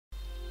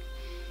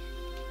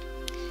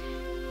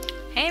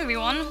Hey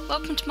everyone,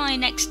 welcome to my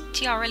next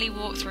TRLE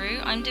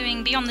walkthrough. I'm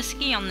doing Beyond the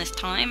Scion this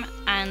time,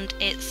 and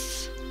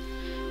it's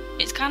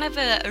kind of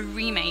a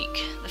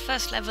remake. The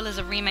first level is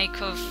a remake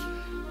of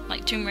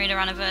like Tomb Raider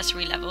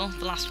Anniversary level,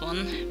 the last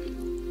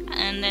one,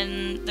 and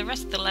then the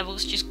rest of the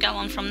levels just go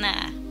on from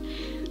there.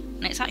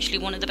 And it's actually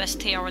one of the best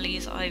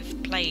TRLEs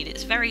I've played.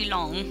 It's very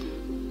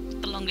long,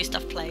 the longest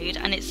I've played,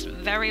 and it's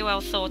very well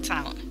thought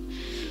out.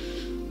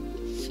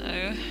 So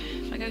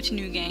if I go to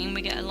new game,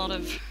 we get a lot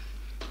of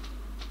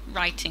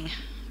writing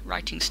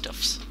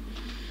stuffs.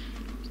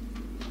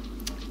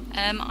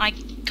 I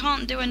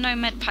can't do a no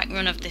Medpack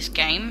run of this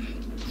game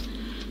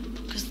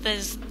because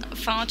there's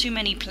far too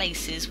many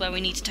places where we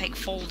need to take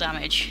fall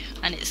damage,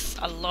 and it's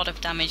a lot of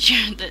damage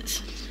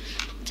that's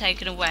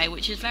taken away,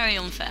 which is very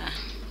unfair.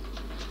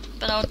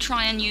 But I'll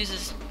try and use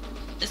as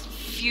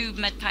few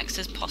Medpacks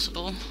as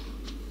possible.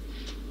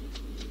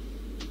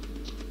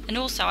 And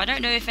also, I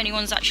don't know if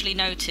anyone's actually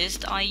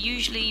noticed, I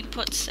usually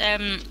put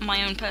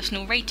my own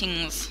personal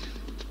ratings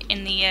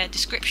in the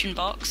description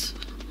box,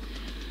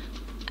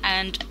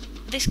 and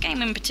this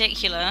game in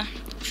particular,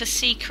 for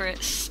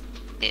secrets,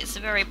 it's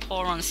very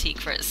poor on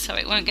secrets, so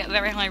it won't get a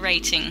very high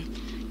rating,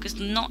 because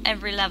not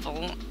every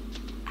level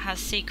has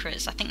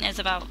secrets. I think there's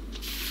about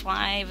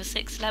 5 or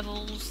 6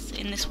 levels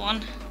in this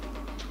one,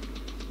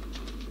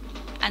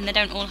 and they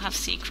don't all have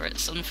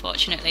secrets,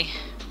 unfortunately.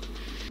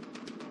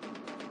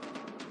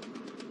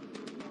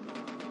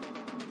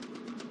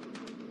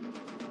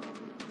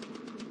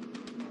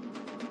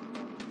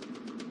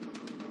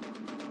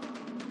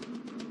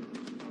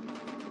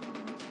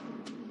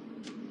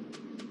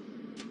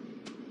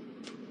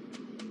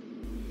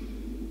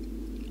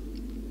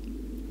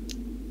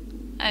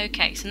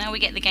 Okay, so now we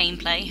get the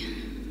gameplay.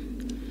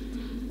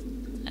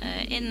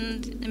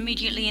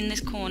 Immediately in this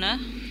corner,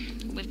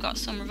 we've got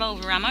some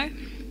revolver ammo,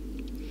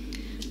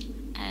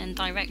 and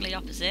directly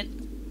opposite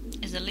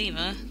is a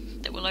lever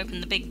that will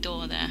open the big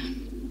door there.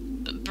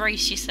 But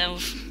brace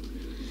yourself,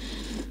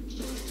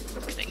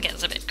 because it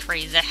gets a bit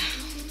crazy.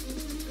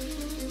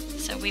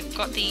 So we've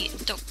got the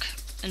duck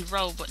and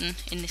roll button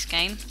in this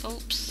game.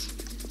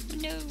 Oops,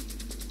 no.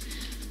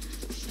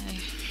 So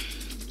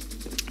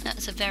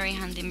that's a very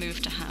handy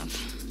move to have.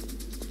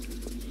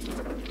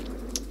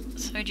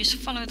 So just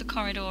follow the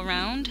corridor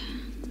around.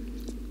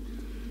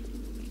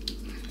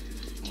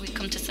 We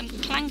come to some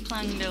clang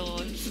clang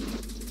doors.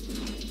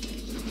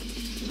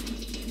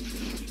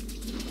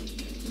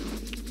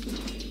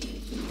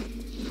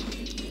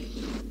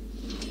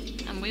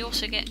 And we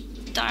also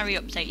get diary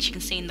updates, you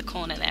can see in the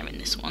corner there in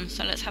this one.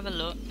 So let's have a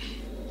look.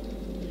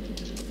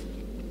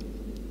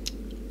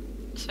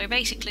 So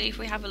basically, if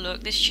we have a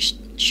look, this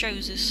just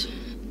shows us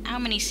how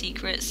many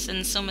secrets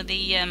and some of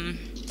the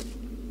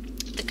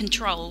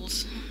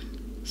controls.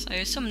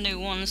 So some new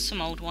ones,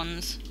 some old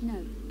ones.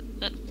 No.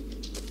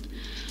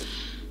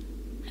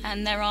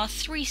 And there are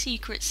 3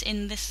 secrets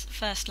in this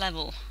first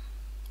level.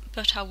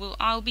 But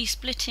I'll be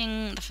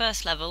splitting the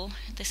first level,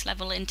 this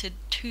level, into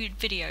 2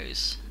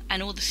 videos,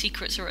 and all the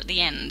secrets are at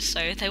the end,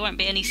 so there won't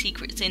be any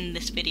secrets in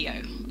this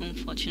video,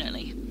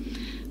 unfortunately.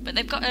 But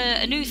they've got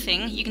a new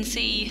thing. You can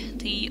see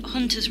the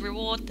Hunter's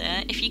Reward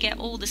there. If you get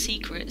all the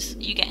secrets,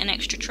 you get an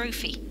extra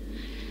trophy.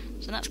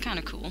 So that's kind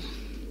of cool.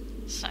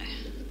 So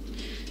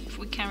if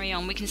we carry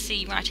on, we can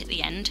see right at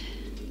the end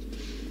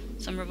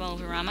some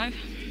revolver ammo.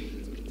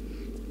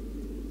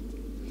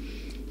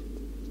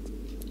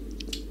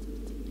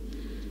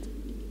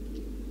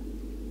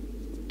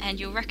 And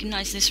you'll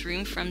recognise this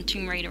room from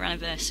Tomb Raider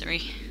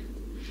Anniversary.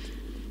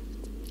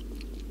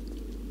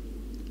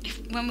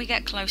 When we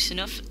get close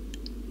enough,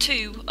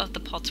 2 of the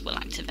pods will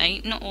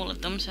activate, not all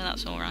of them, so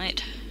that's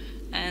alright.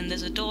 And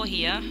there's a door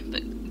here,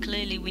 but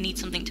clearly we need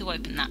something to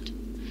open that.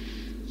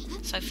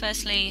 So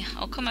firstly,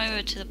 I'll come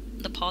over to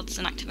the pods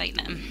and activate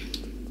them.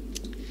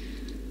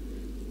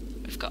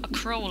 We've got a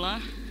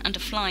crawler and a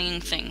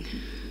flying thing,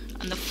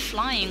 and the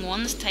flying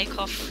ones take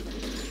off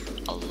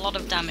a lot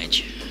of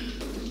damage.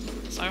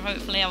 So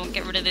hopefully I'll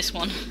get rid of this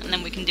one, and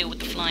then we can deal with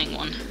the flying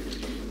one.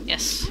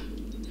 Yes.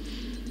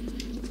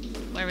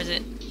 Where is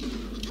it?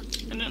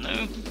 I don't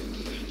know.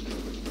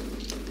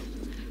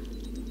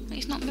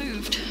 He's not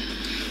moved.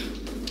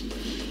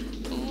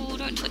 Oh,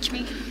 don't touch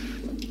me.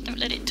 Don't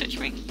let it touch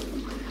me.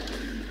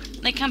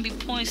 They can be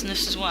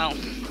poisonous as well.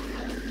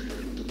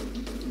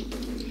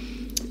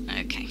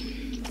 Okay.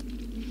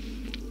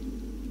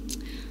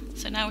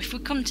 So now if we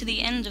come to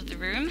the end of the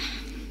room,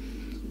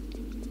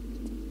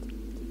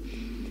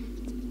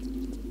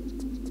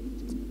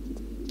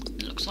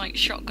 it looks like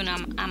shotgun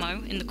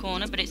ammo in the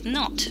corner, but it's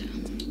not.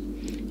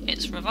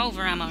 It's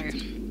revolver ammo.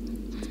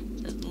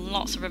 There's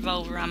lots of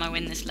revolver ammo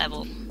in this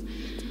level,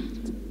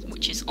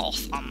 which is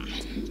awesome.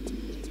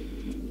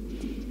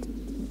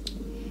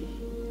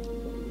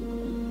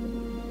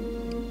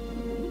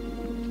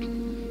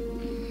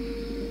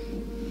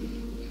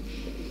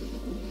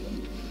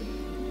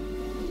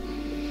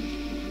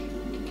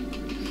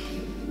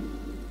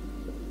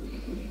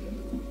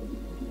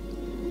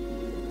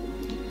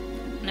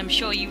 And I'm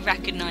sure you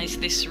recognise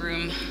this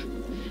room.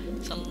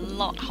 It's a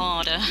lot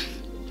harder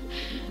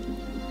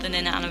than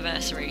in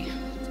Anniversary.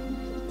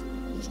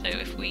 So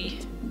if we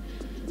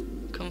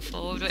come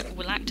forward,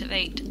 we'll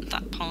activate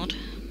that pod.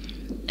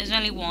 There's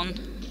only one.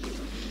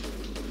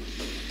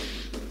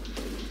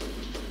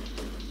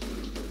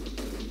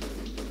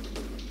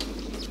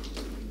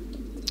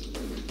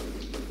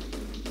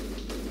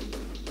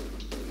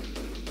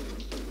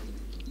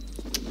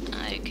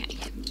 Okay.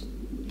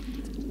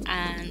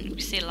 And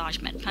we see a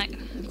large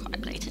medpack,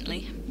 quite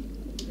blatantly.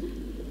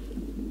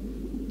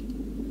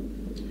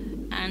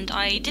 And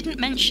I didn't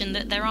mention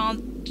that there are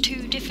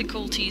two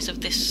difficulties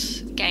of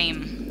this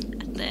game.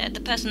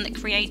 The person that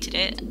created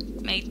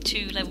it made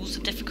 2 levels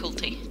of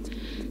difficulty,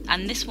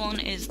 and this one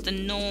is the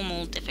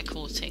normal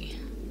difficulty.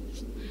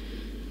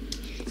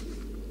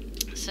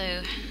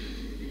 So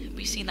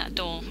we see that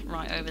door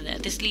right over there.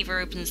 This lever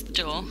opens the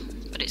door,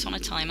 but it's on a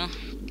timer.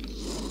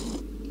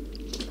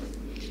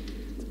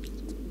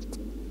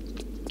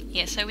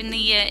 Yeah, so in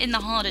the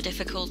harder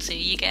difficulty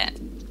you get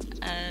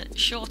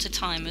shorter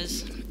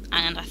timers,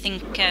 and I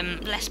think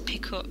less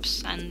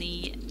pickups, and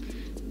the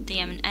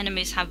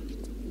enemies have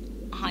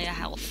higher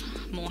health,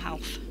 more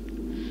health.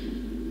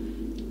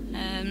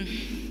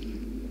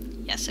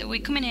 Yeah, so we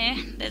come in here,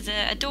 there's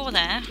a door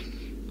there,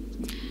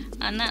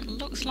 and that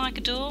looks like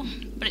a door,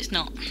 but it's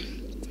not.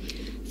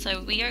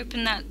 So we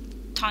open that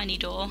tiny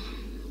door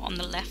on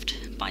the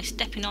left by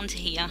stepping onto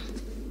here.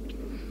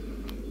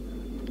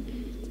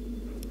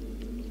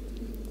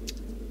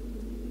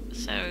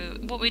 So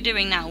what we're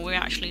doing now, we're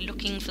actually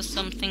looking for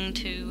something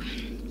to,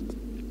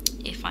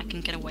 if I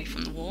can get away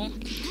from the wall,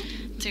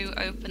 to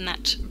open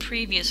that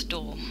previous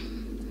door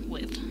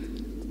with.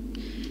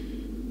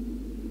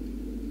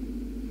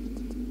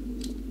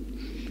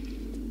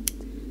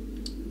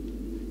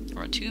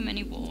 There are too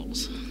many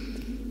walls.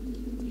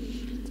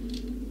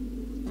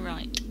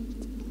 Right.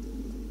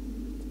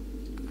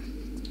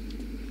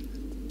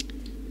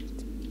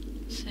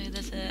 So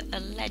there's a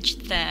ledge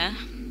there,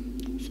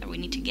 so we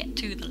need to get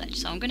to the ledge.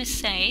 So I'm going to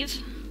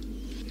save,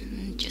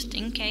 just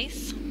in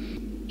case.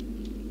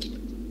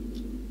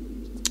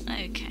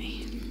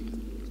 Okay.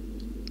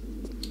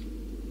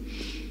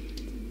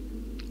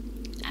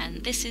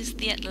 And this is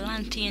the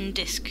Atlantean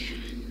Disk.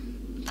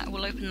 That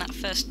will open that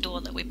first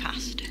door that we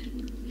passed.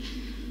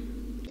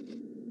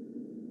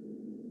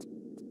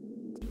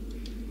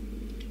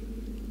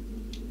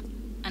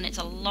 And it's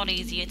a lot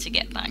easier to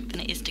get back than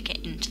it is to get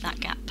into that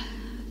gap.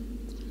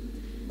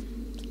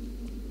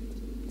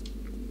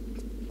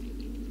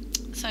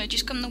 So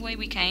just come the way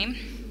we came.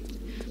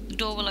 The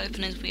door will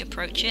open as we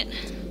approach it.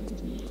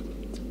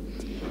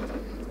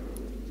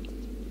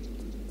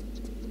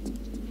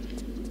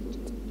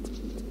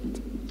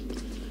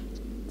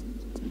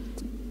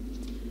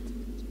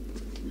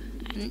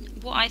 And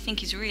what I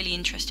think is really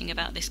interesting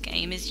about this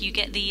game is you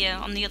get the,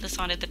 on the other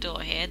side of the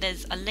door here,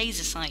 there's a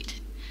laser sight.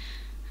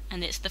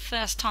 And it's the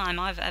first time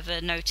I've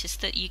ever noticed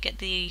that you get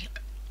the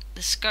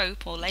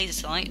scope or laser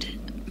sight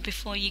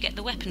before you get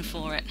the weapon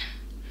for it.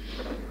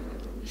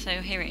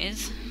 So here it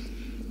is.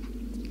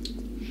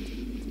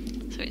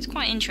 So it's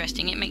quite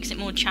interesting, it makes it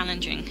more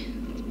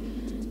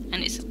challenging.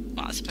 And it's,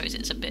 well, I suppose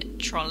it's a bit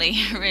trolly,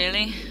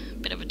 really. A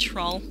bit of a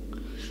troll.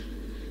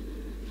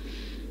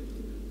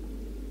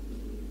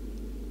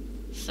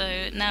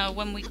 So now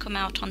when we come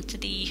out onto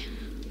the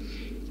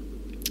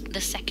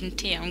second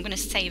tier, I'm going to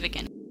save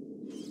again.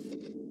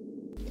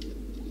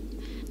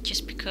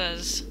 Just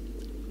because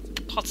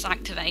the pods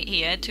activate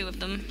here, 2 of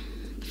them,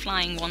 the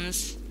flying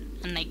ones,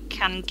 and they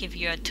can give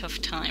you a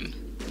tough time.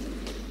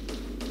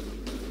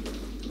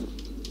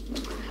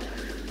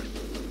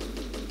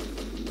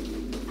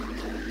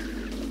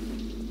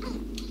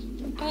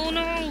 Oh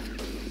no!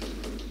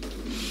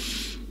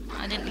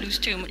 I didn't lose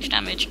too much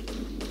damage.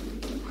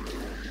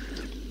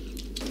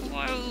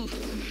 Whoa!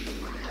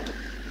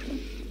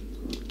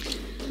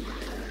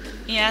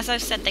 Yeah, as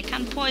I've said, they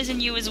can poison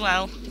you as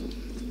well.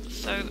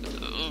 So,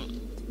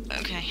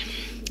 okay.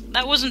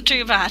 That wasn't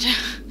too bad.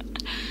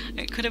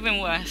 It could have been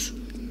worse.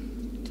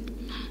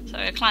 So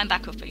I climb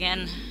back up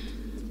again.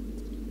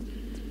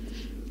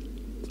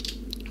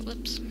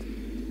 Whoops.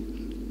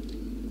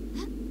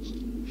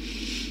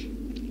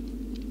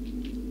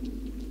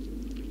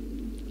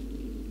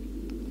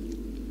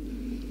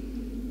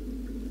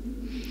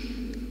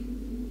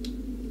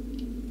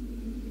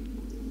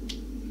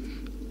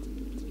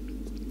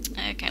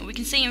 Okay, we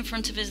can see in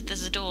front of us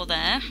there's a door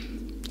there.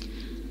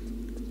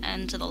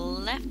 And to the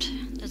left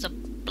there's a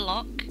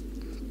block.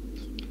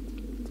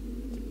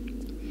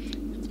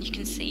 You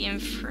can see in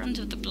front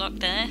of the block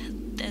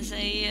there's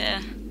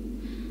a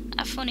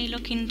funny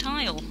looking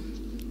tile.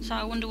 So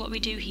I wonder what we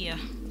do here.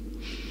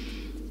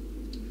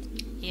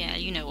 Yeah,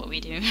 you know what we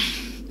do.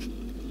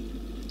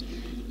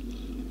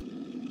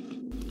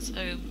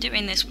 So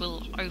doing this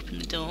will open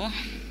the door.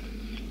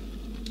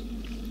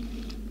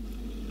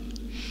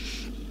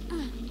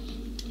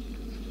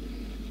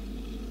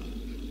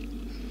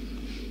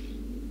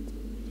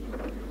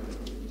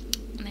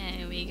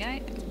 There we go.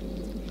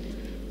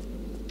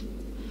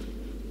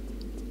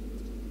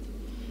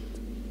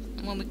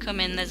 And when we come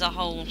in, there's a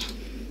hole.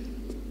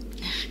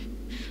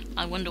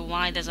 I wonder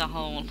why there's a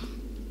hole.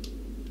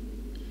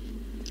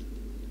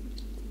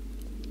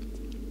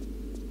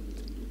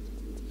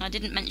 I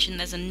didn't mention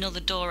there's another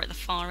door at the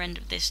far end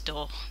of this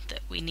door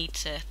that we need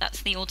to,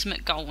 that's the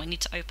ultimate goal, we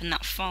need to open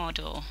that far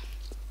door.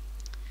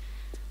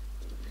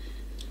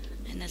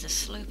 And there's a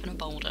slope and a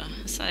boulder,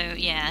 so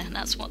yeah,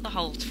 that's what the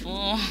hole's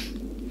for.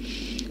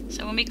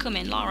 So when we come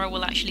in, Lara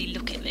will actually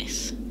look at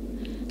this.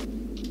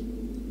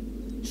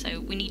 So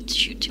we need to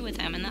shoot 2 of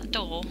them and that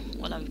door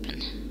will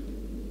open.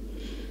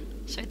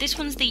 So this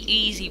one's the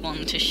easy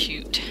one to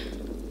shoot.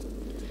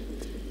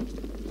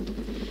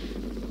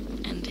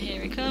 And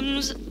here it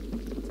comes.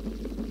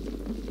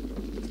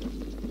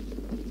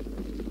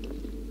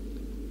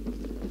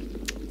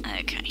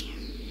 Okay.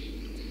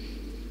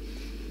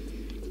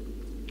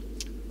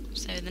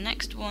 So the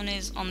next one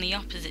is on the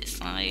opposite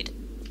side.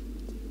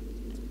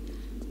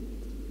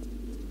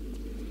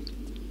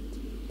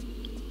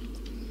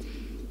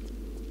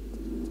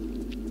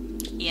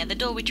 Yeah, the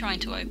door we're trying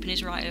to open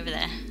is right over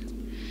there.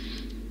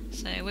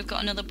 So we've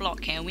got another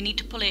block here. We need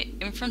to pull it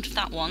in front of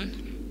that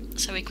one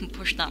so we can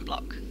push that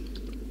block.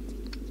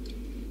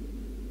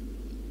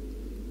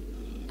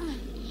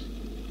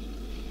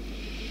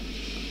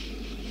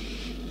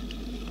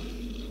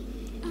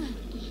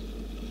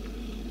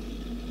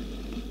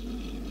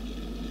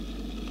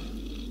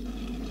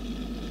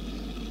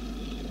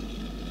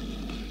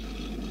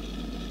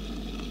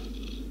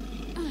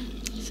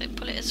 So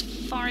pull it as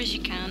far as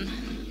you can.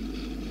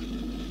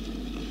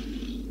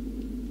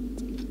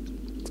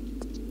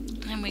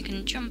 And we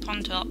can jump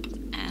on top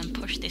and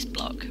push this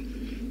block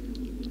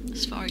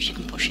as far as you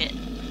can push it.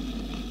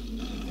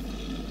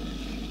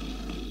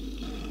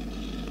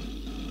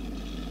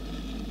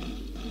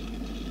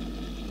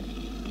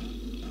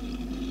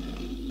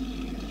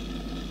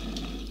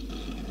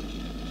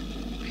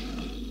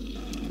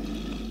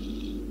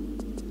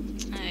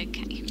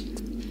 Okay.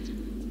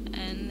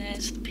 And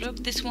there's the plug.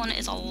 This one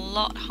is a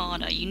lot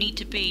harder. You need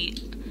to be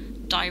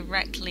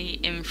directly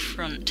in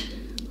front.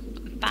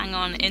 Bang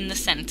on in the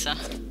centre.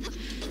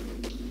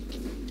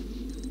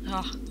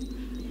 Oh,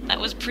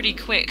 that was pretty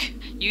quick.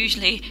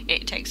 Usually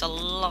it takes a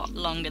lot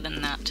longer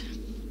than that.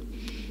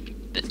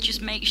 But just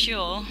make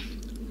sure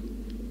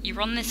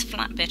you're on this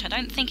flat bit. I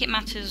don't think it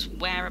matters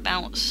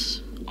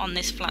whereabouts on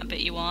this flat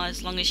bit you are,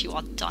 as long as you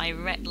are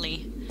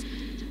directly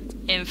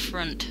in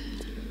front.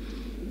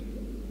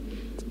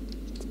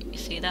 You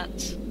see,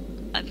 that's...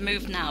 I've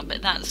moved now,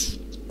 but that's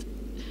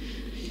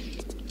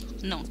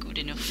not good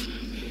enough.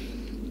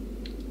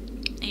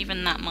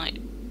 Even that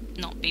might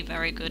not be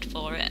very good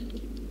for it.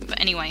 But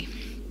anyway,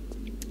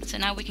 so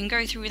now we can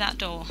go through that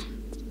door.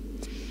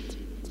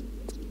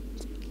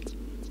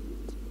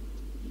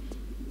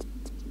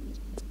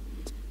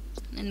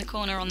 In the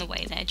corner on the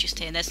way there, just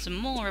here, there's some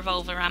more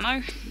revolver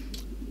ammo.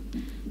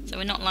 So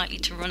we're not likely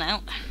to run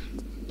out.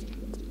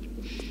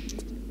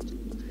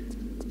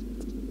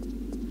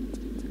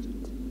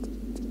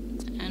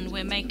 And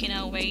we're making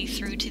our way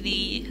through to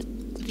the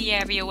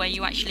area where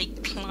you actually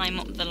climb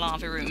up the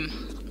lava room,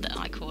 that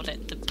I call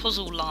it, the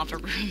puzzle lava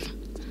room.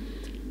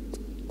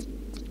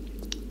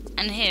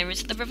 And here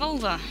is the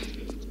revolver.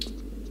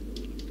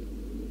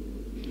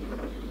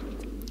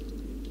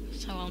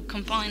 So I'll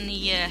combine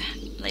the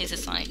laser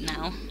sight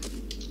now.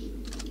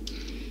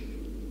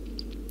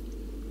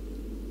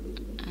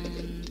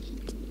 And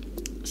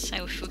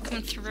so if we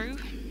come through,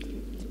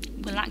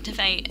 we'll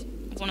activate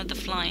one of the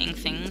flying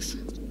things.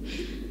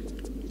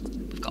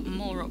 We've got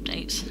more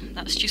updates.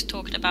 That's just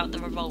talking about the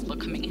revolver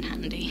coming in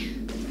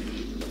handy.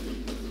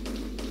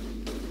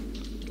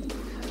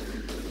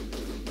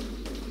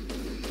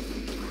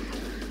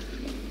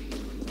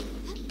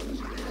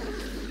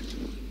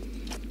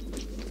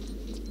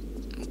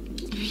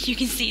 You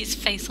can see his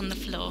face on the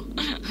floor.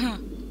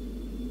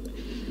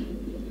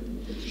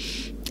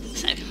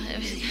 So,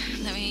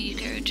 let me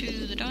go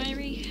to the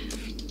diary.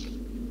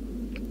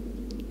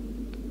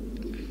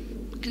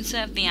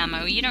 Conserve the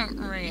ammo. You don't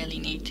really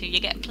need to. You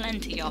get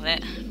plenty of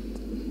it.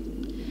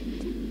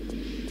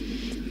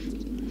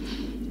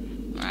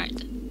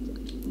 Right.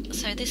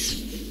 So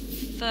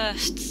this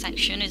first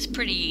section is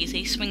pretty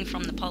easy. Swing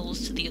from the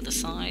poles to the other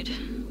side.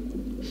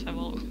 So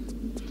I'll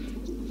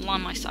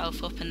line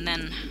myself up and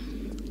then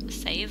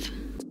save.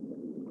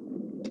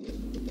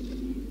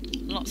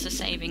 Lots of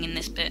saving in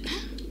this bit.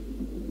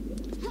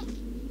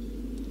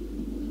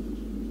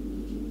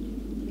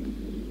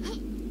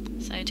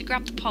 So to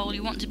grab the pole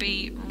you want to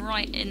be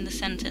right in the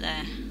centre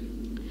there.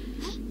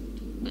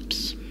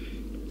 Whoops.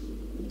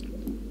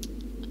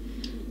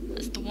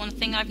 That's the one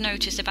thing I've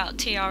noticed about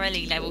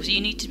TRLE levels.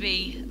 You need to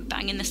be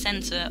bang in the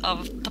centre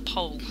of the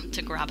pole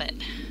to grab it.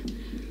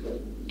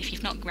 If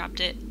you've not grabbed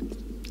it,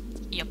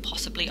 you're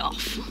possibly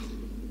off.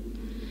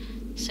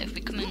 So if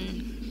we come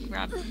and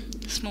grab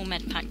the small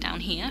Medpack down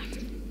here,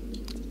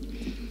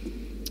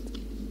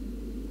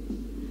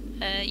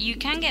 you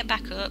can get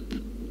back up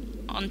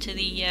onto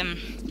the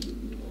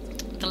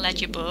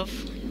ledge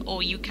above,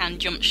 or you can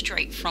jump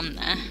straight from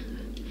there,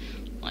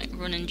 like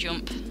run and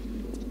jump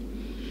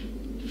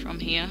from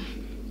here.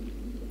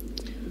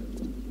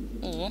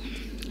 Or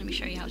let me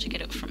show you how to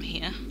get up from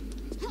here.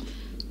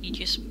 You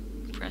just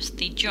press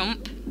the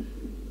jump.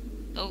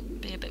 Oh,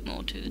 be a bit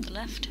more to the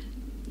left.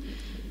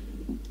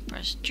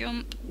 press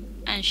jump,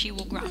 and she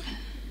will grab.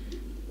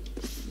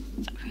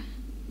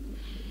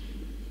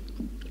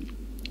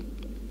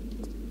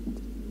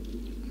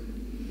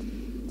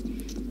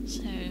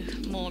 So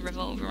more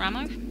revolver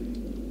ammo.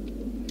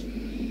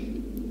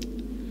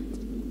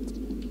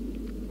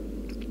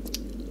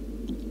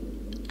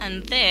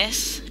 And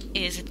this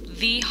is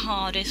the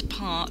hardest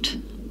part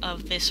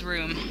of this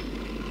room.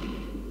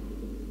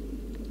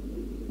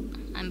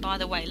 And by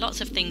the way,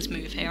 lots of things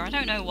move here. I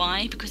don't know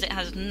why, because it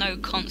has no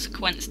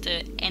consequence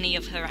to any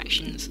of her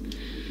actions.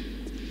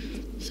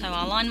 So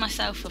I'll line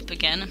myself up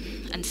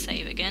again and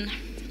save again.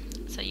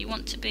 So you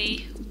want to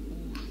be...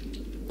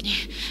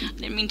 I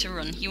didn't mean to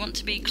run. You want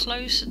to be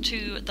close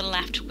to the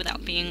left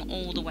without being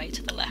all the way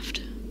to the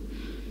left.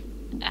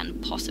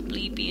 And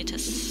possibly be at a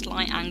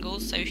slight angle,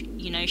 so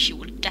you know she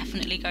will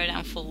definitely go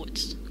down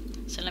forwards.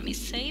 So let me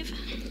save.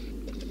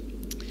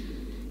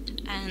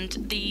 And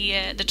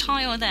the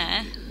tile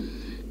there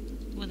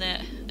with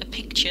a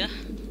picture,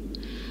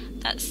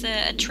 that's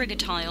a trigger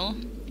tile,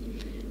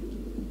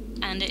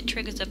 and it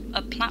triggers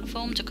a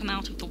platform to come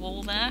out of the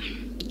wall there,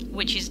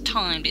 which is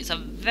timed. It's a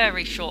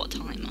very short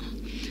timer.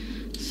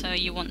 So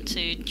you want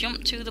to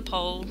jump to the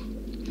pole,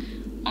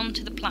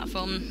 onto the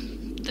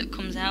platform that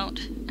comes out,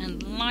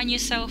 and line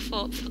yourself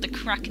up for the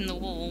crack in the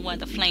wall where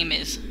the flame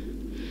is.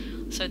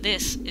 So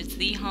this is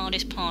the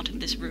hardest part of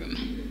this room.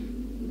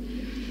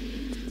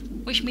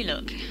 Wish me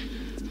luck.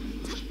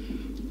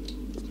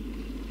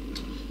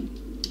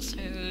 So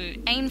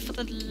aim for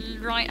the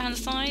right hand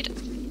side.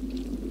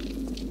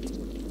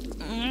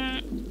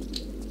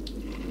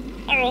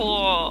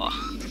 Oh!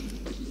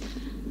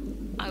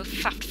 I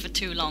faffed for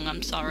too long,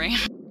 I'm sorry.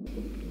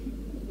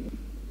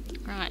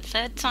 Right,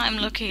 third time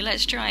lucky,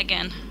 let's try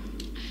again.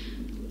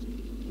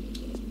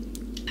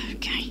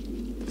 Okay.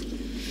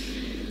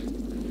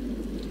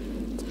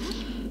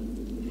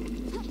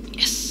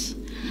 Yes.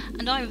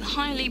 And I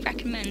highly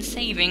recommend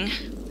saving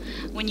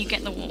when you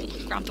get the wall.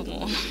 Grab the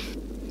wall.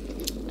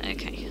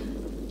 Okay.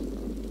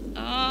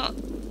 Oh,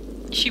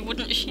 she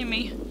wouldn't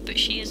shimmy, but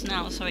she is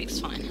now, so it's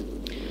fine.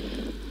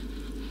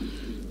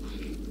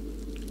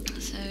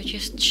 So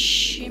just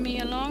shimmy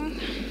along.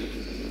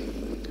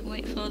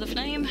 Wait for the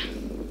flame.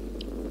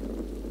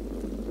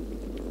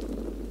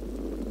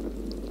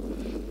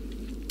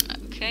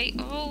 Okay,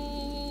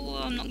 oh,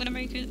 I'm not gonna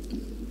make it.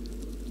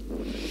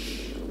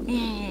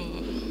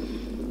 Ooh.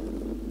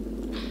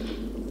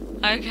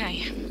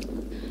 Okay,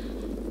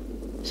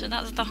 so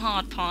that's the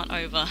hard part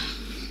over.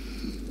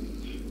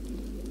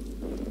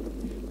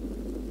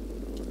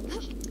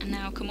 And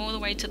now come all the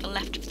way to the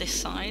left of this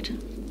side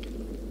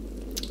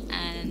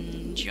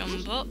and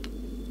jump up,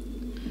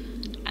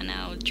 and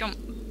now jump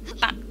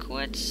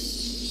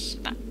backwards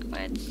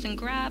and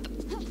grab.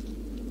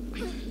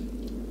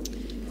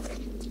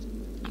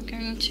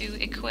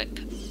 To equip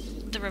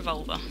the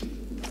revolver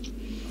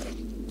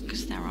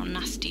because there are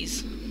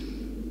nasties.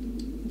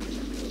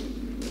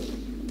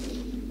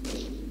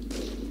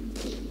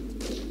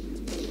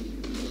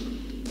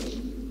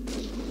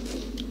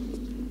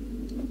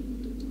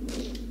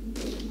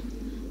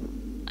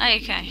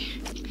 Okay.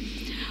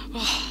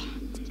 Oh.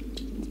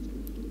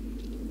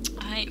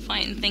 I hate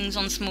fighting things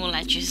on small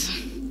edges.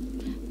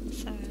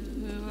 So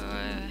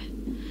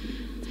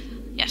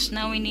yes,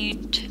 now we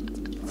need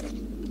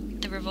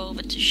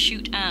revolver to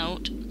shoot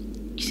out.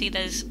 You see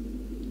there's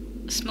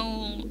a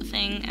small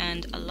thing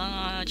and a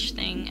large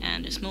thing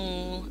and a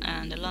small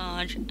and a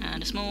large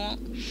and a small.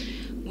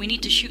 We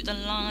need to shoot the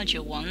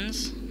larger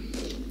ones,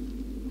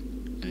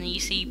 and then you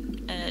see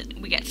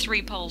we get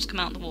 3 poles come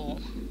out the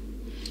wall.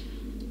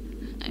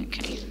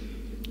 Okay,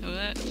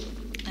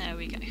 there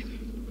we go.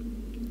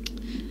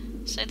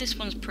 So this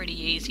one's pretty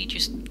easy,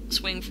 just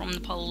swing from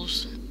the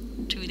poles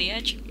to the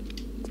edge.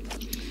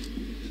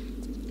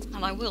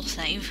 And I will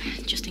save,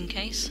 just in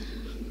case.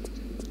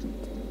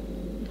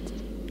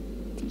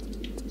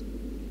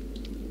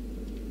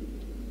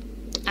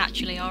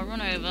 Actually, I'll run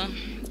over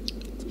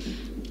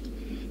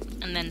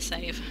and then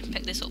save.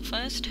 Pick this up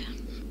first.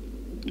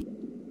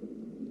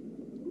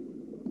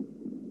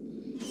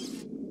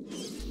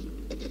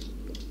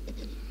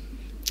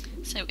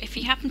 So if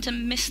you happen to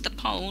miss the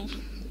pole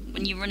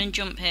when you run and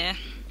jump here,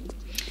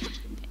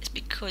 it's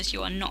because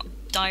you are not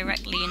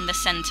directly in the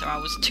centre. I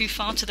was too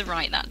far to the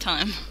right that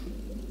time.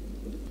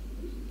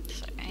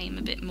 Aim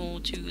a bit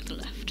more to the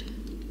left.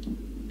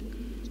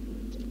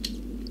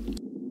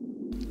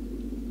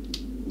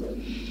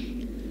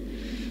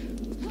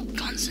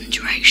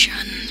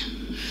 Concentration.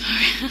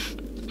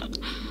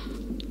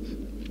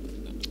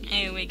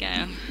 Here we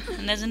go.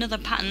 And there's another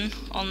pattern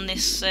on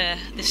this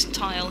this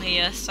tile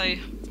here. So you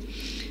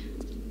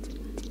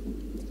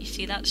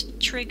see that's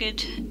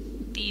triggered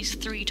these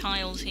 3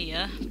 tiles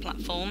here,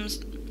 platforms.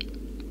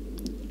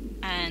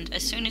 And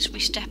as soon as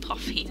we step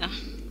off here,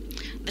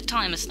 the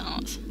timer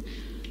starts.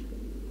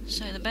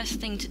 So the best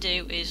thing to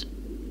do is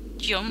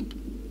jump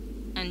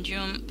and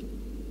jump,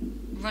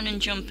 run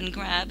and jump and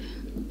grab,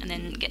 and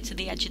then get to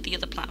the edge of the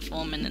other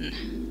platform and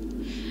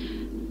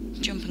then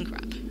jump and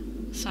grab.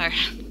 So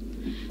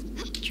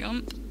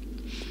jump,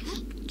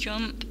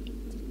 jump,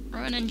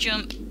 run and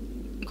jump,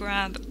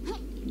 grab,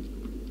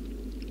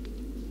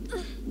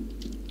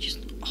 just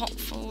hop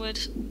forward.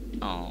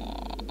 Oh.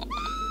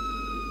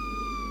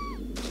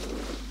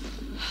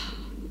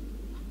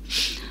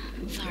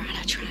 It's alright,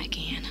 I'll try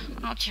again.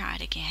 I'll try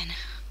it again.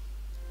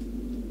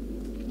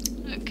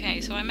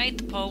 Okay, so I made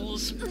the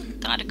poles,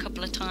 died a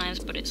couple of times,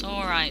 but it's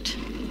alright.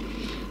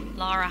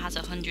 Lara has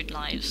 100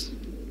 lives.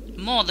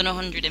 More than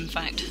 100, in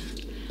fact.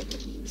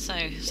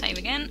 So, save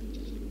again,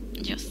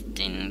 just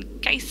in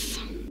case.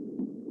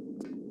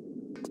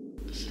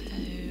 So,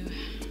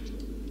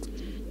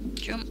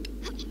 jump,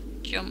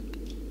 jump,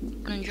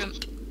 run and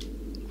jump,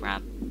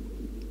 grab.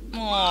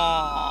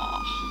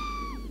 Oh,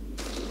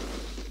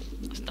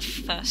 that's the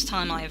first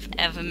time I've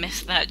ever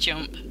missed that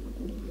jump.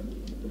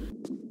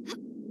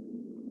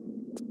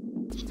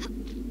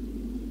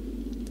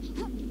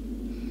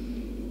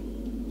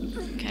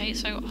 Okay,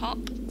 so hop,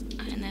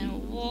 and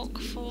then walk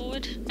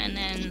forward, and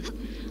then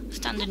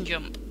stand and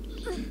jump.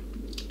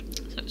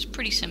 So it's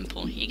pretty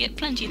simple. You get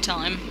plenty of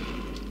time.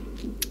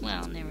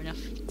 Well, near enough.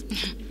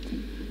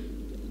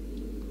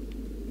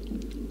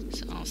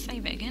 So I'll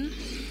save it again.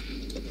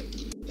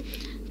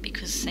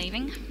 Because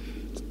saving.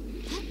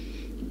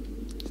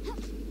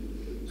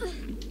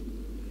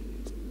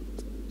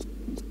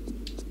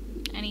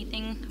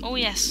 Anything? Oh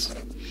yes!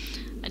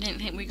 I didn't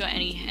think we got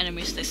any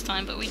enemies this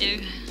time, but we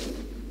do.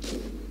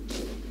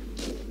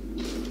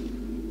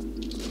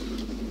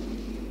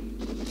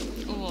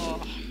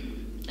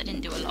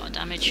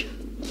 Damage.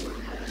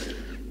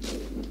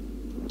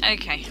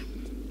 Okay,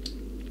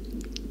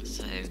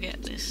 so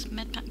get this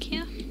medpack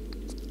here,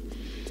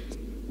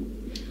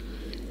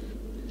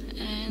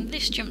 and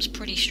this jump's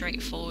pretty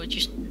straightforward,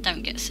 just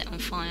don't get set on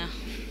fire.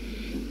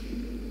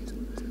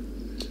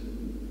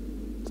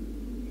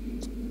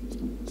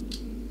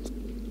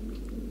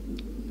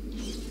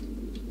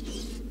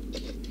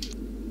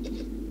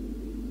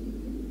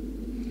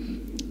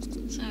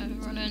 So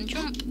run and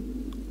jump.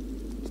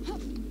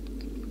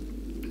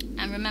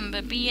 And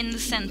remember, be in the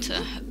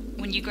centre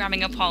when you're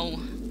grabbing a pole.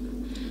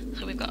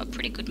 So we've got a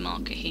pretty good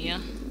marker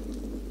here.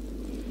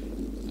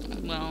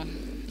 Well,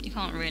 you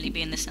can't really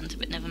be in the centre,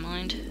 but never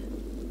mind.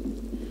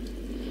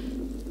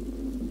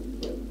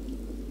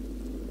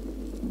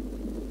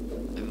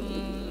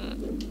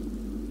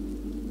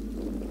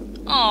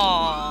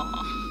 Oh,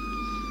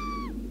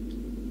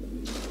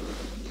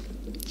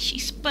 she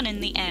spun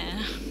in the air.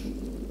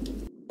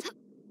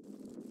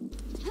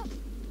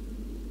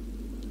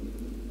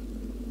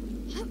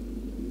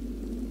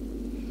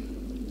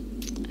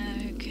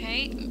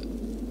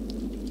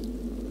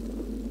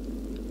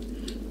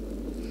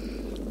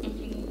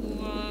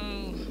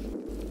 Whoa.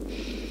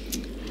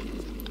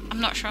 I'm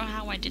not sure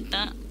how I did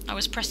that. I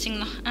was pressing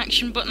the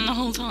action button the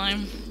whole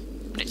time,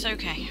 but it's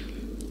okay.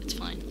 It's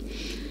fine.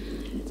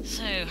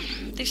 So,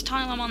 this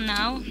tile I'm on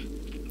now,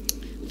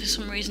 for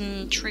some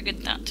reason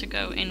triggered that to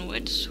go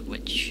inwards,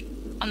 which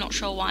I'm not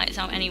sure why it's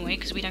out anyway,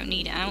 because we don't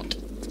need it out.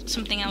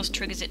 Something else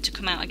triggers it to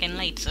come out again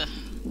later.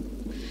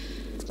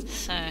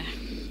 So...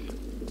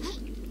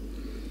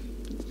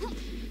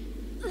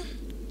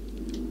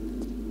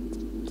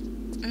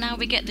 now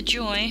we get the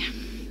joy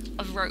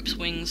of rope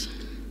swings.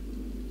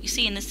 You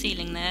see in the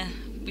ceiling there,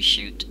 we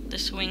shoot the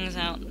swings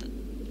out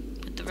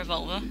with the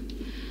revolver,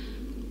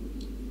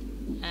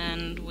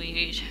 and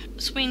we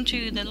swing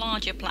to the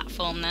larger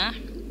platform there,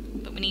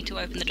 but we need to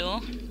open the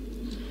door.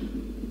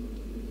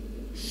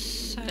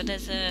 So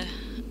there's a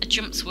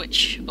jump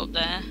switch up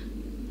there,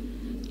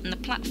 and the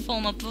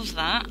platform above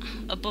that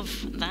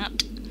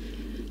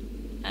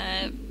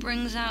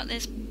brings out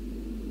this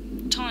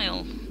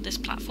tile, this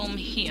platform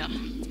here.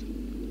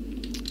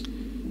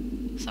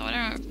 So I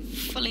don't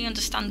fully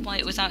understand why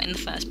it was out in the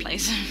first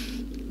place.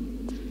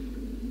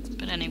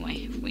 But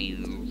anyway, if we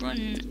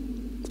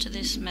run to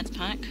this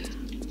medpack.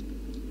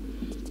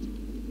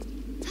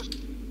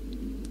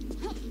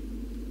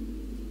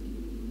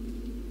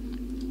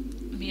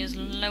 Be as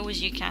low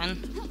as you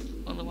can,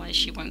 otherwise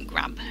she won't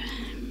grab.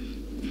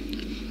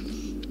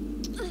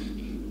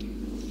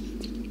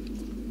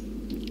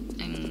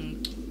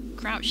 And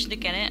crouch to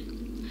get it.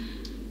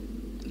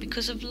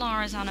 Because of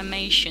Lara's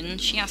animation,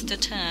 she has to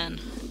turn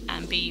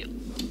and be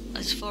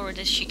as forward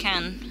as she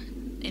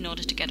can in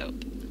order to get up.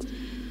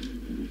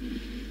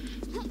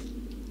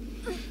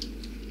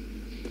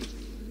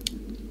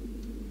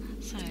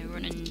 So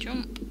run and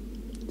jump.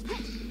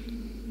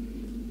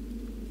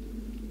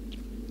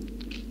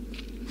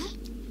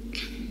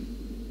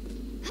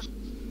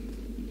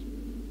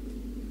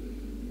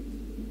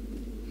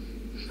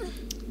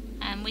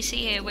 And we see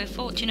here we're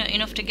fortunate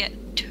enough to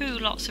get 2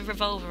 lots of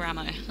revolver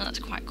ammo, so that's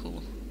quite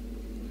cool.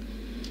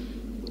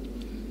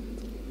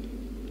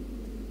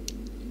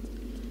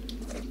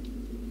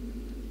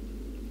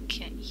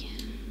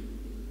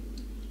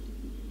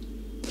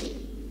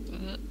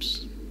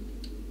 Oops.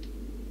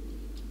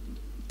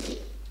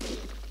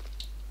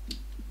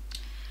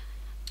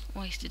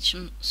 Wasted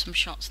some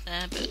shots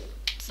there, but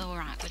it's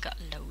alright, we got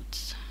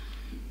loads.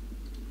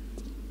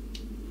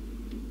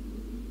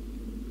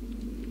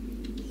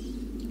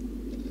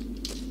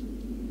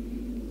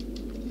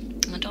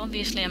 And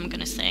obviously I'm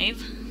gonna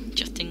save.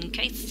 just in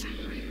case.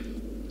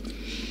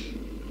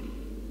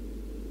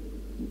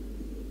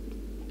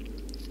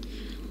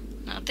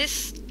 Now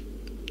this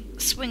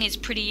swing is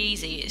pretty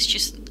easy, it's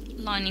just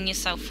lining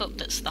yourself up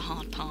that's the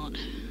hard part.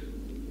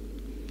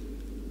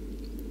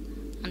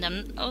 And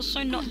I'm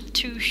also not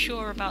too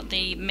sure about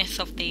the myth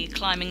of the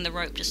climbing the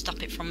rope to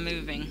stop it from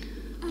moving.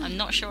 I'm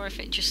not sure if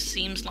it just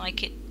seems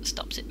like it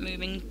stops it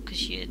moving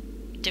because you're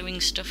doing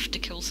stuff to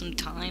kill some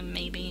time,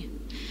 maybe.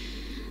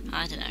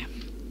 I don't know.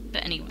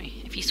 But anyway,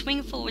 if you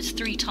swing forwards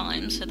 3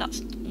 times, so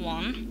that's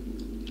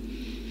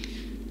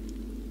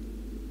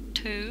 1,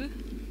 2,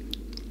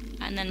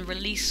 and then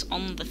release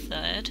on the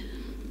 3rd.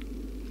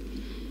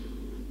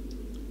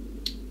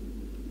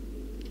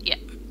 Yeah,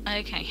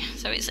 okay,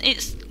 so it's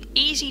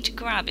easy to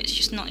grab, it's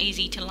just not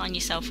easy to line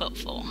yourself up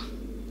for.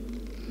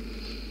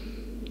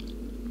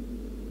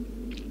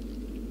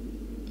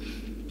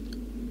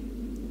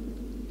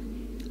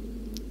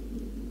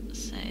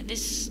 So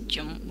this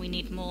jump, we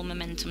need more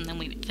momentum than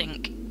we would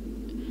think.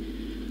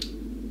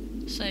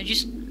 So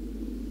just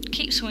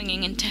keep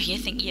swinging until you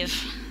think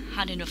you've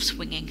had enough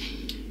swinging.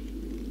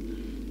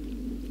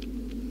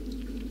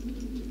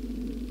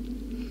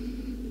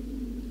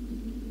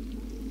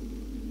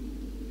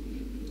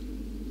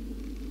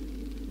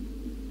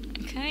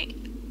 Okay.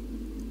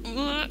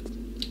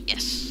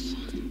 Yes.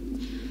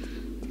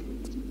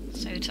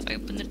 So to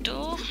open the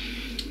door,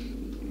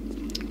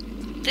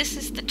 this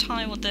is the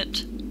tile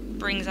that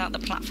brings out the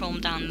platform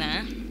down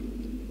there.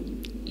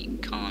 You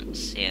can't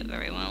see it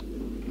very well.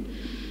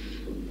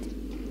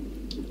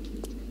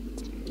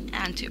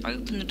 And to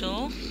open the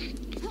door,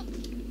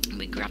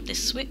 we grab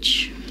this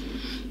switch.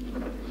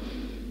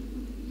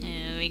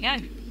 There we go.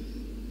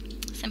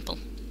 Simple.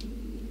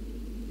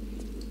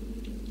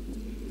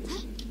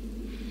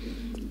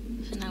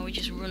 So now we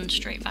just run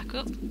straight back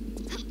up,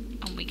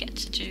 and we get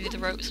to do the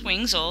rope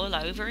swings all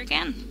over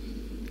again.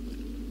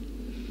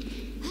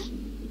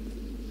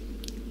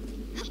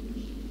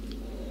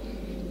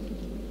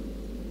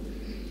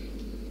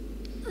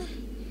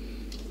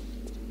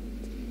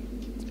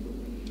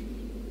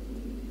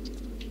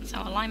 So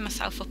I'll line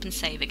myself up and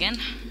save again,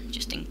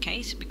 just in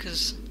case,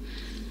 because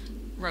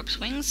rope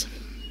swings.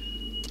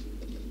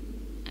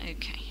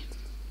 Okay.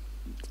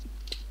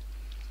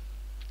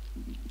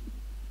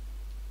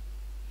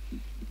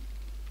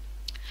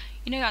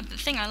 You know, the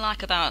thing I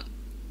like about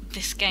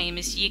this game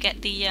is you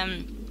get the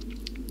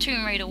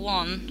Tomb Raider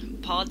 1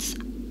 pods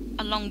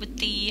along with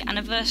the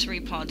anniversary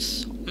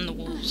pods on the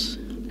walls.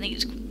 I think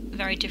it's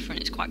very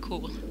different, it's quite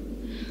cool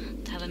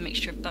to have a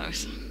mixture of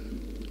both.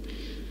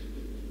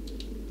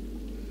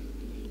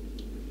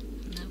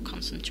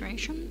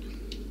 Concentration.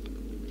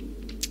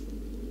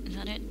 Is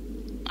that it?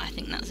 I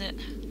think that's it.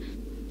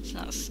 So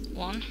that's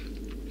 1,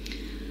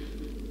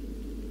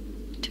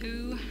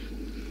 2,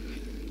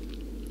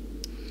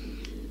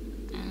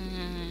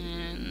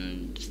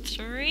 and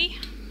 3.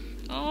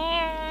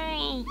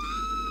 Oh!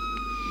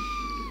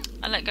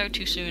 I let go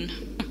too soon.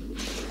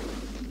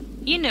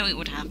 You knew it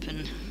would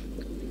happen.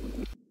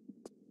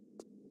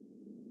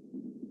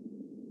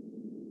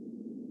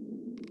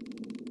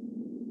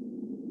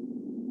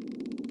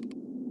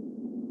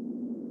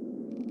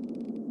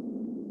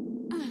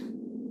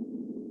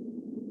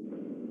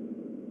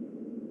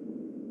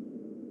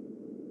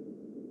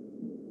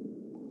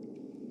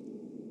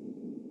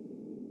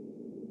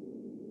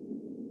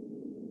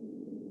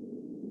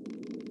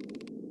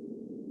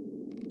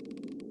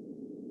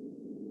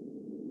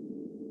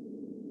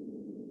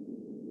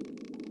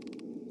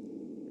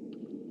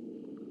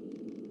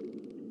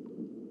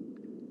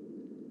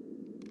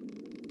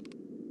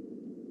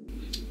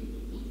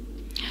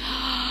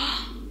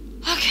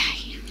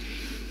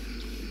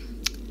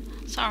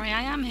 Sorry,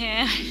 I am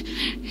here.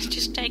 It's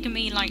just taken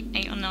me like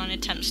 8 or 9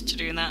 attempts to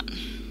do that.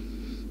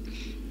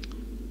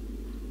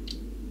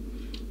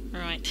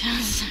 Right.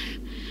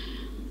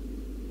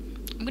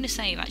 I'm gonna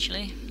save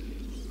actually.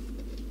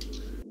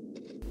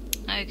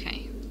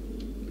 Okay.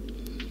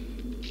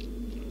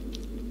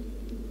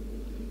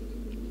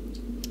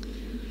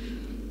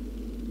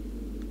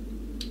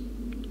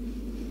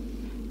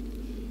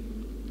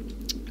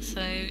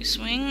 So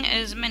swing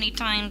as many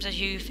times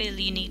as you feel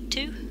you need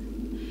to.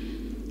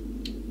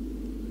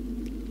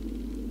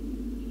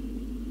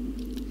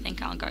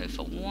 I'll go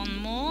for 1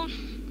 more.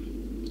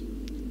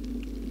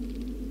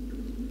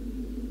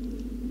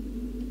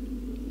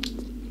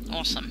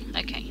 Awesome,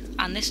 okay.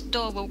 And this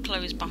door will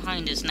close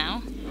behind us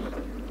now.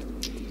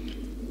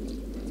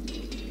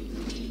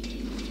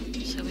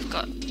 So we've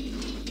got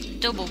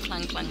double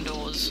clang clang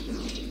doors.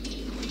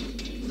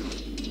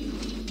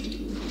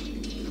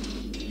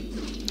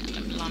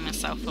 Let me line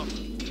myself up.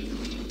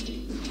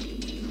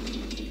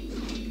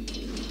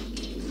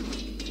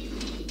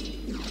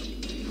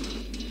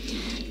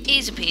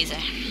 Easy peasy.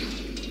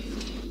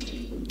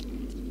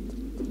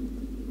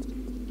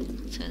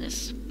 So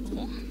there's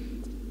 4.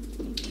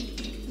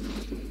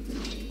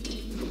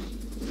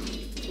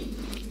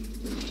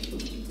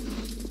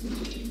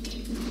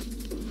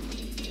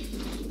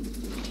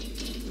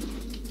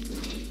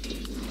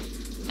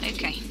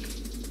 Okay.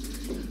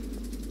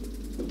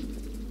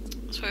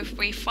 So if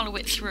we follow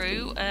it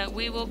through,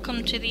 we will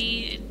come to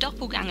the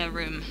doppelganger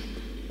room.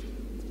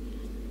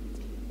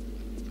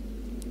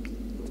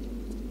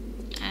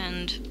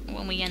 And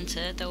when we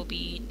enter, there will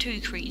be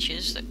two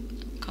creatures that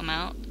come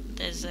out.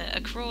 There's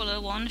a crawler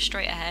one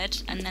straight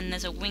ahead, and then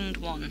there's a winged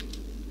one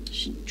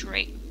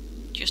straight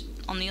just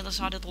on the other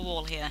side of the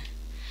wall here.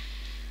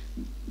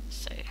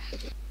 So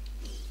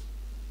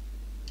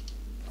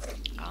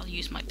I'll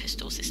use my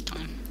pistols this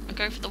time. I'll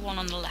go for the one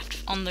on the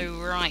left, on the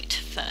right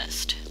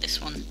first,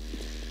 this one.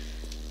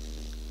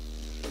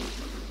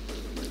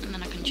 And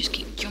then I can just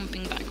keep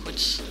jumping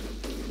backwards.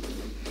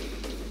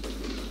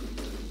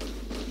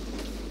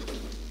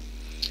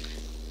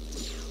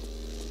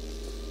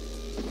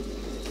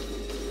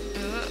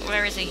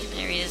 Where is he?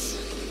 There he is.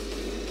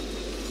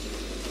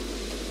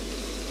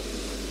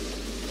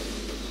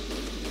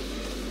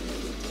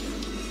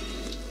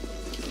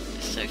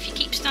 So if you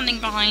keep standing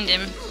behind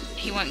him,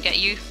 he won't get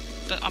you,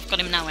 but I've got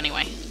him now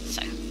anyway,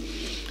 so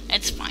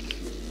it's fine.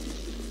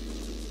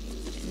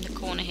 In the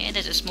corner here,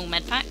 there's a small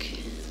medpack.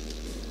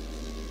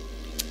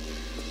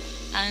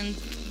 And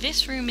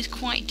this room is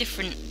quite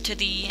different to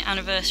the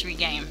anniversary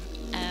game.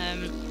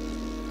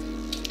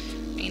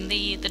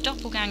 The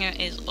doppelganger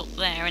is up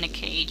there in a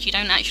cage. You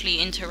don't actually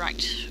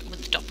interact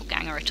with the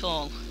doppelganger at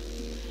all.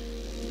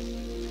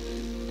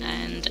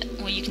 And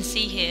well, you can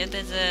see here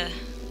there's a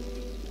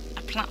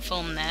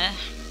platform there,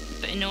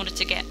 but in order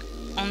to get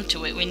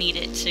onto it we need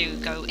it to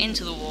go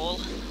into the wall,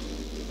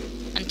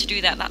 and to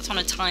do that, that's on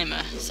a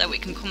timer, so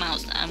it can come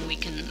out and we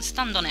can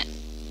stand on it.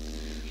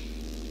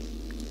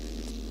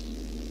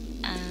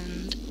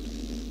 And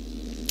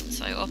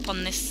so up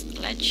on this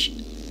ledge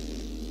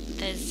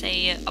there's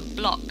a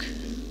block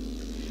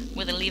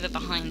with a lever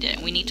behind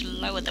it. We need to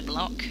lower the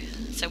block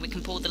so we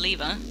can pull the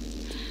lever,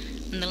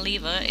 and the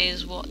lever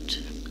is what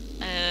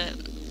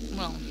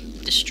well,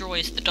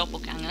 destroys the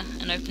doppelganger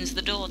and opens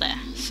the door there.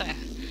 So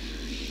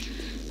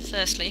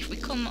firstly, if we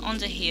come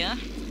onto here,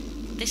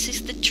 this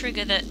is the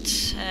trigger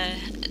that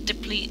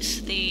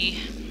depletes the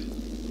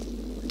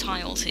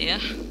tiles here,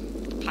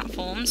 the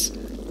platforms.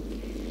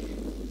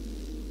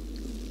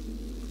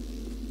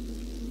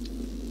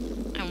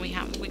 And we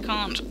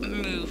can't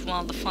move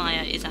while the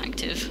fire is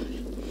active.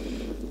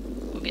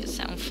 We'll get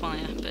set on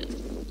fire, but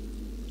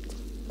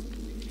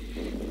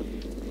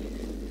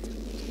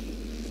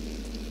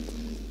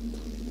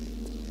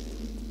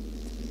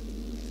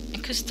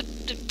because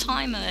the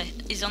timer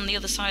is on the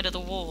other side of the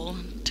wall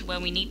to where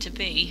we need to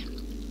be,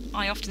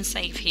 I often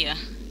save here,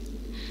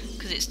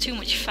 because it's too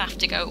much faff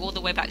to go all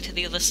the way back to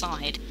the other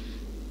side.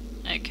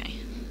 Okay,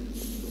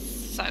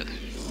 so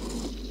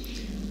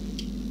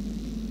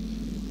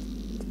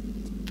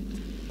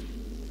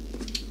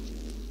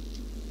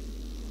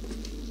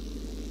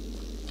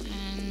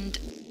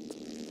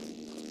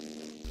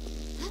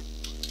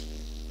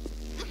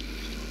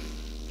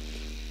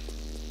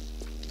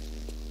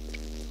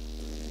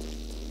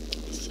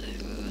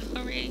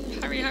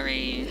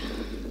hurry!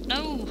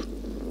 No!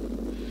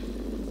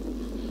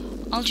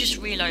 I'll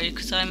just reload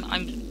because I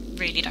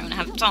really don't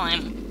have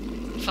time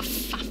for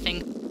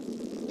faffing.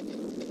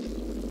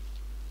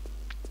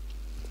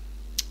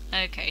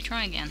 Okay,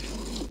 try again.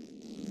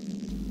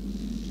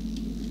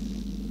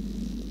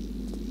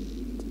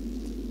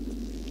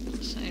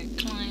 So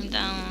climb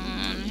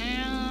down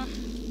here.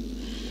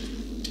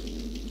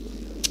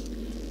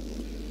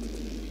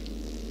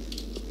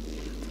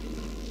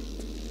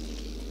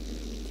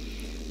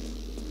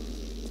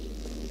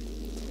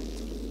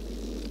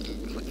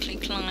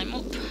 Climb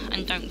up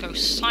and don't go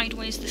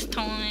sideways this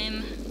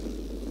time.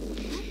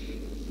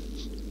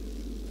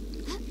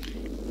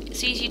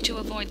 It's easier to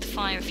avoid the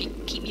fire if you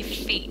keep your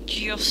feet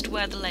just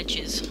where the ledge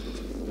is,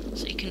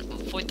 so you can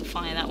avoid the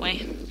fire that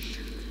way.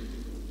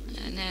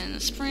 And then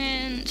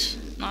sprint.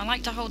 Now I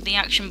like to hold the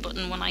action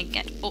button when I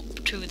get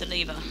up to the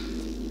lever,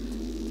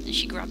 and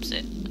she grabs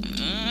it.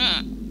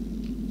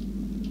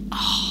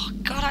 Oh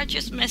god, I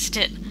just missed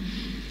it.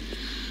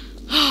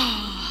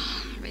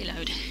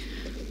 Reload.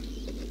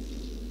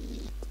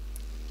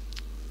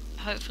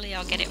 Hopefully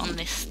I'll get it on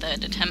this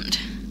third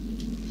attempt.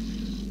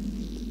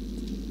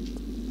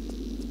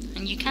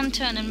 And you can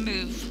turn and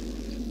move,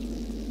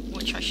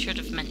 which I should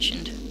have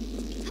mentioned.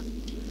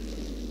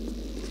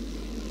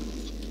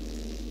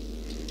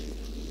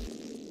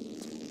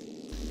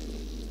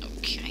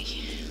 Okay.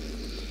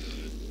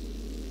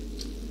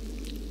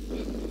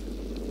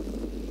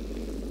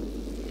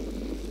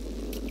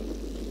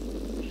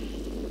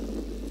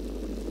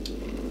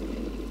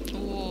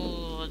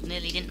 Oh,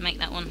 nearly didn't make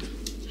that one.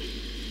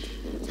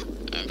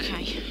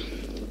 Okay.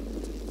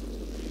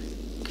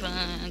 Come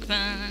on, come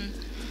on.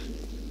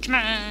 Come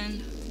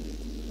on.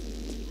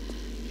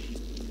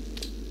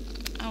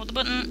 Hold the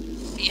button.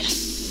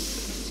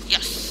 Yes.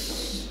 Yes.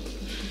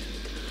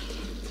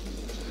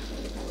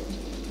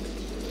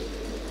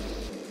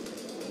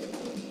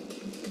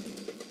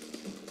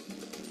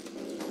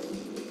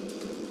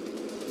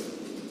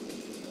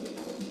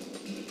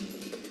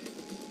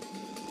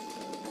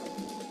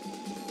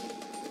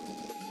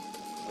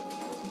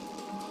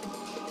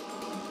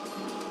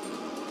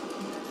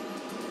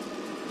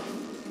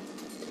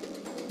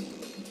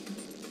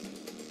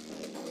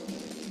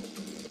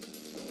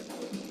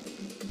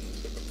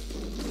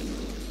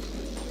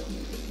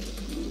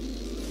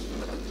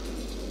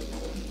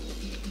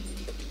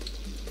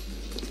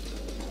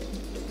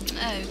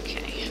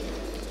 Okay,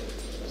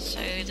 so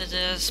there's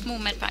a small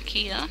medpack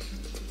here,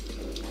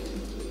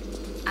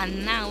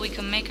 and now we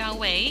can make our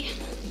way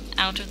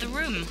out of the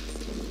room.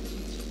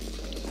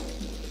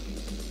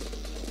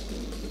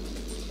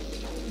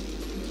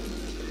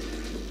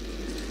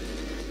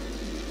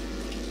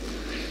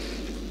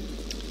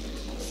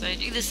 So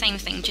do the same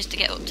thing just to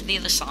get up to the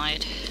other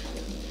side.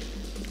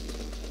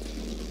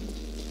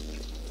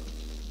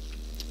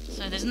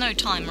 So there's no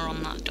timer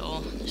on that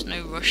door, there's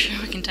no rush,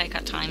 we can take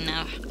our time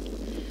now.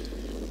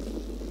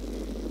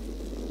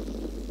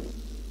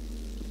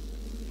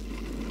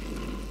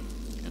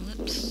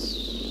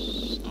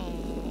 Whoops.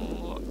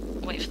 Oh,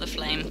 wait for the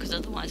flame, because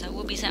otherwise I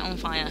will be set on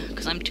fire,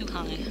 because I'm too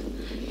high.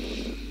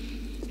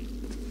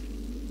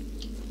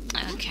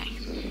 Okay.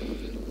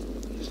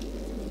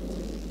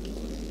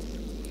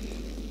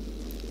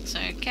 So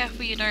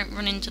careful you don't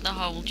run into the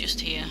hole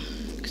just here,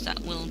 because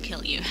that will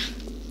kill you.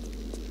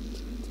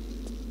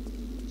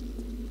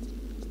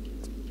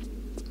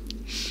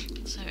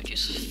 So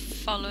just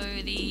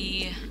follow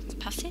the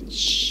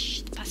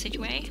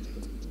passageway.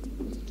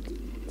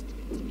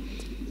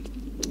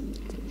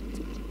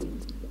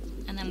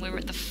 And then we're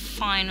at the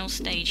final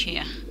stage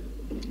here.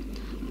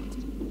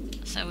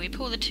 So we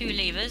pull the two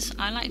levers.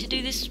 I like to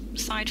do this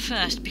side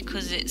first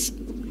because it's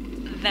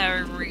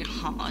very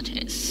hard.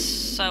 It's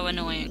so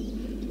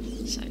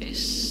annoying. So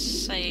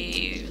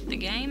save the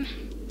game.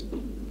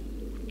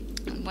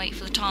 And wait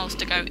for the tiles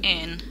to go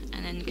in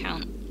and then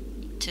count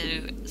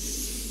to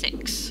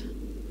 6.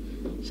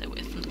 So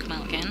wait for them to come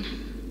out again.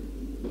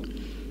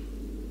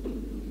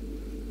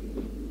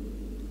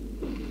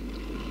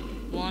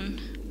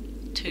 1,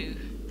 2,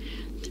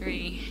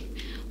 3,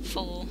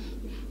 4,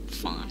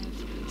 5,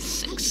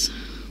 6.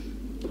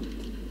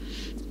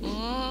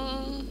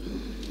 Oh,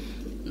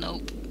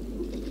 nope.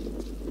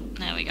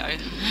 There we go.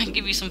 I'll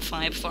give you some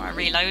fire before I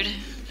reload.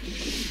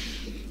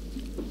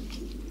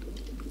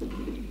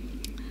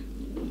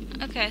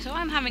 Okay, so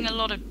I'm having a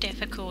lot of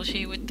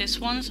difficulty with this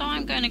one, so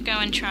I'm going to go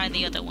and try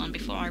the other one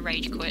before I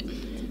rage quit.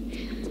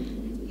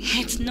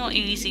 It's not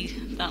easy,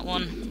 that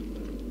one.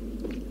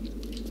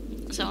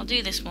 So I'll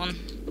do this one.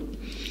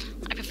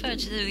 I prefer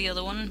to do the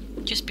other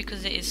one, just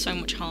because it is so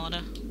much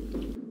harder.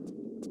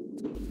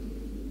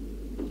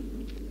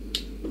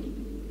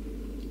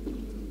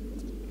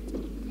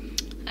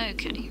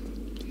 Okay.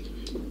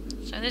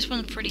 So this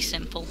one's pretty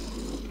simple.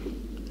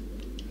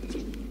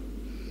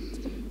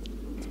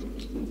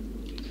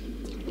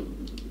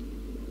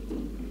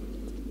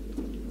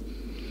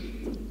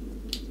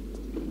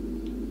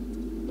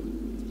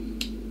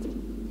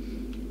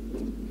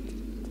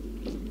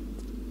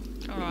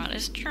 Alright,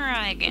 let's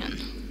try again.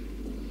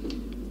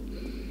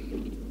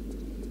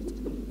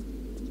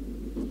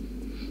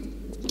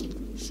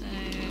 So,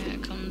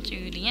 come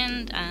to the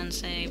end and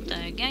save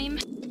the game.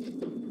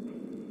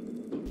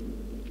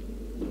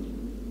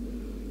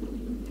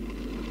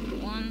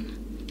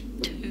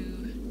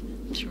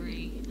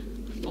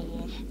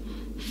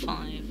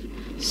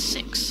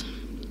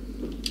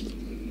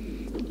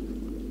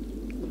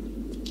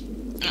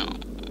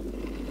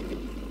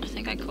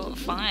 I caught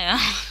fire.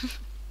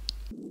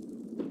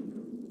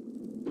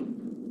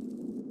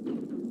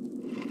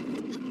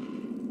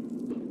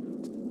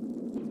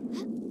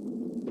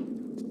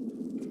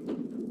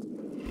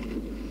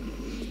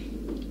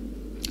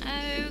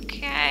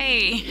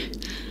 Okay.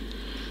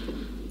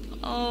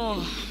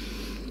 Oh,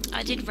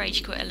 I did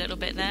rage quit a little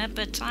bit there,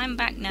 but I'm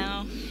back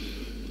now.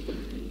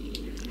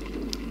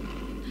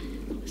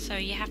 So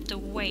you have to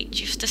wait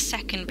just a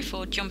second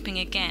before jumping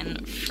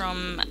again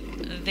from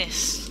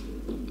this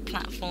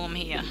platform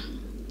here.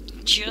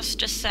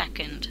 Just a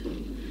second.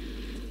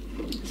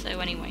 So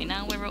anyway,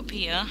 now we're up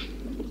here.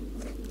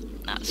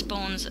 That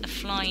spawns a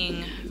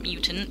flying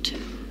mutant.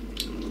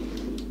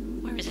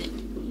 Where is it?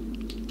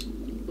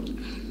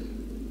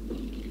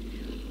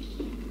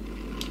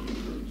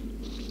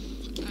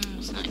 Oh,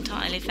 it's not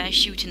entirely fair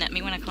shooting at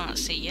me when I can't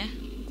see you.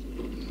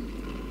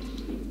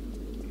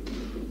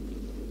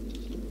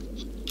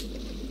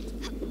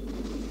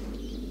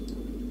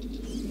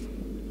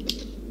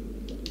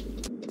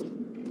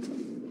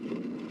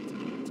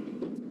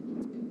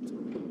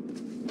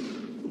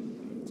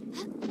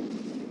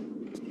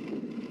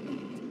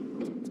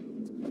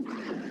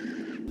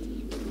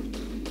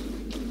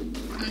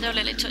 Don't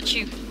let it touch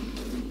you.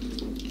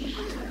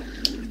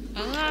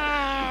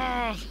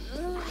 Ah!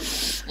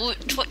 Oh,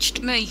 it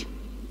touched me.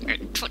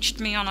 It touched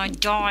me and I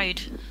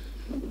died.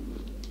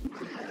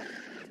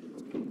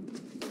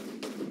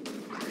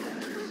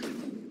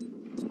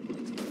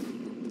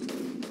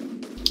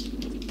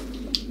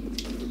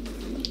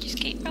 Just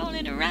keep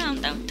rolling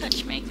around. Don't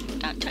touch me.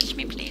 Don't touch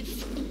me,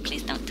 please.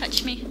 Please don't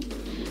touch me.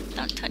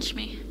 Don't touch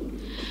me.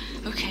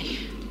 Okay,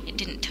 it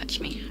didn't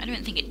touch me. I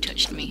don't think it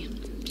touched me.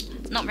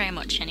 Not very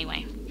much,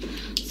 anyway.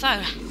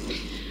 So,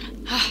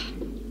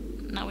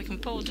 now we can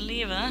pull the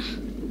lever,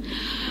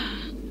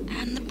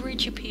 and the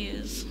bridge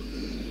appears.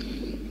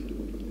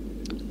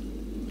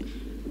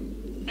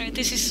 Now,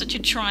 this is such a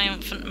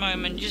triumphant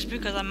moment, just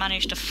because I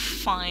managed to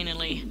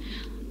finally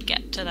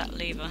get to that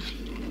lever.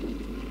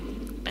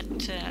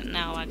 but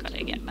now I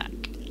gotta get back.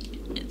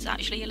 It's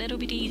actually a little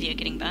bit easier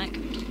getting back.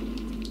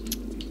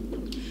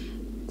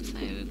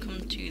 So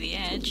come to the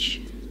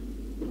edge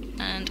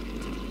and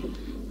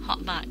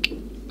hop back.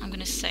 I'm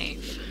gonna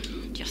save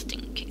just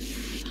in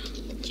case.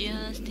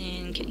 Just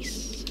in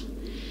case.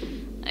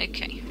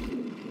 Okay.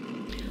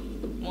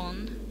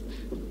 1,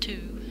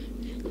 2,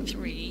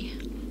 3,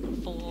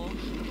 4,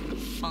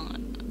 5.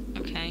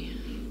 Okay.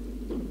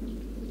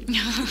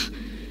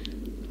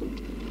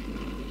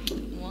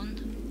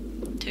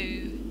 1,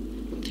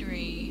 2,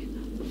 3,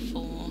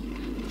 4,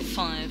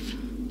 5.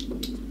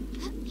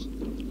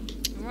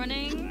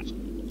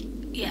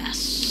 Running.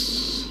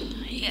 Yes.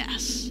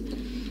 Yes.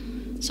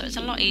 So it's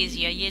a lot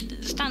easier. You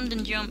stand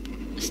and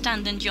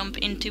jump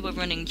into a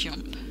running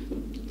jump.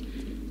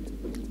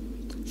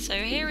 So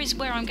here is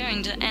where I'm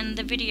going to end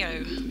the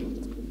video.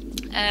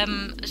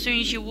 As soon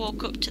as you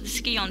walk up to the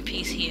Scion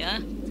piece here,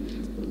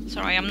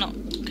 sorry, I'm not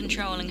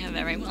controlling her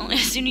very well.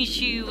 As soon as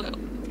you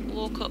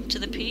walk up to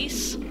the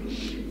piece,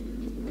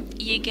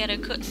 you get a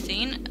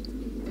cutscene.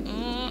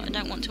 Oh, I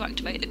don't want to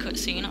activate the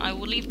cutscene. I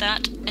will leave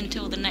that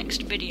until the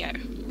next video.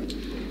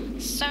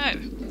 So,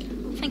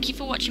 thank you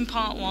for watching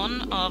part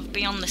 1 of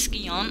Beyond the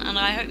Scion, and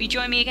I hope you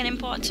join me again in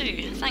part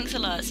 2. Thanks a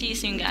lot. See you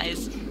soon,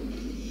 guys.